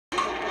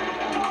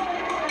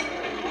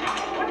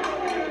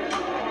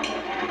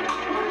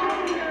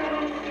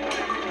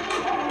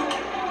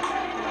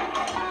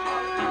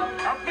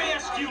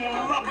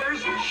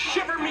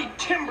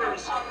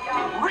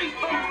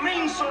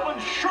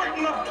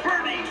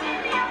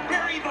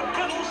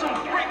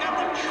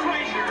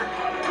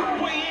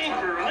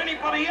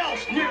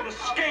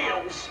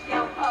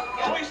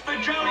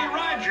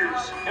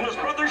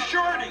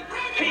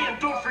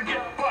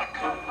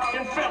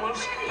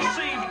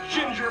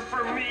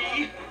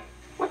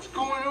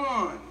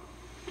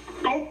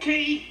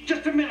Okay,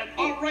 just a minute.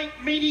 All right,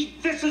 matey,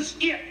 this is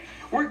it.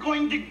 We're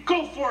going to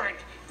go for it.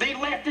 They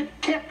laughed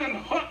at Captain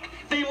Hook,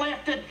 they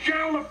laughed at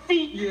John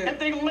Lafitte, and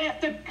they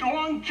laughed at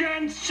Long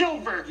John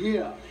Silver.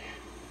 Yeah.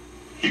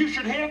 You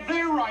should have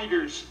their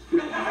riders.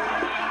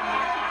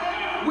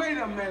 Wait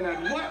a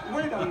minute.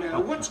 Wait a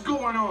minute. What's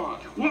going on?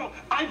 Well,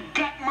 I've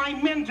got my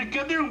men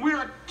together and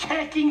we're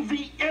attacking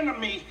the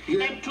enemy.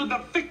 Yeah. And to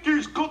the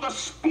victors go the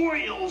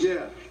spoils.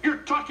 Yeah. You're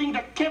talking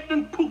to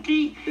Captain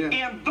Pookie, Yeah.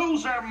 and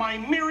those are my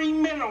merry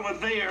men over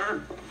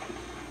there.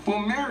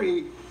 Well,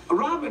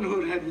 Robin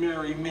Hood had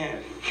merry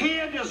men.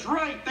 Head is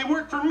right. They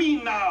work for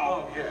me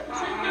now. Oh, yes.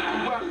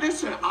 Well,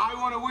 listen, I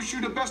want to wish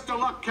you the best of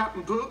luck,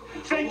 Captain Pook.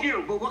 Thank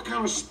you. But what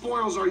kind of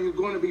spoils are you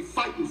going to be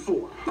fighting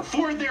for?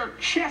 For their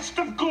chest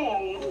of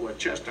gold. Oh, a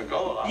chest of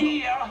gold.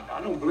 Yeah.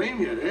 I don't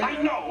blame you, eh?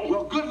 I know.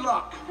 Well, good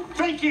luck.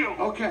 Thank you.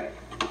 Okay.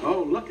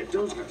 Oh, look at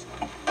those guys.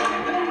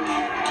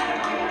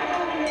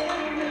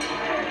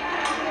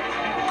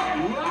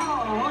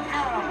 Wow, look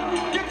at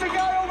him. Get the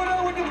guy over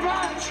there with the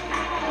badge.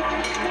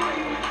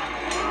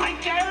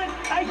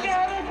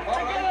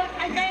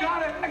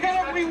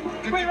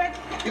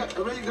 Yeah,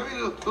 let me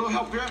a little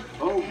help here.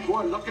 Oh,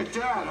 boy, look at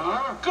that,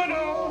 huh? Good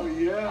Oh,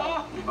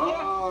 yeah.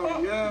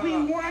 Yeah.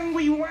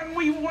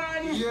 We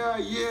won. Yeah.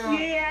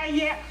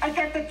 Yeah. I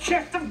got the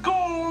chest of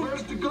gold.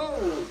 Where's the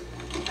gold?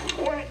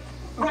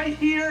 Right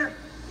here.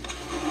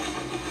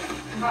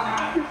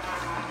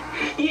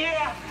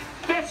 Yeah,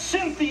 that's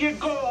Cynthia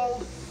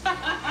Gold.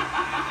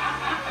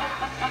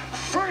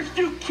 First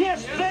you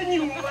kiss, then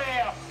you laugh.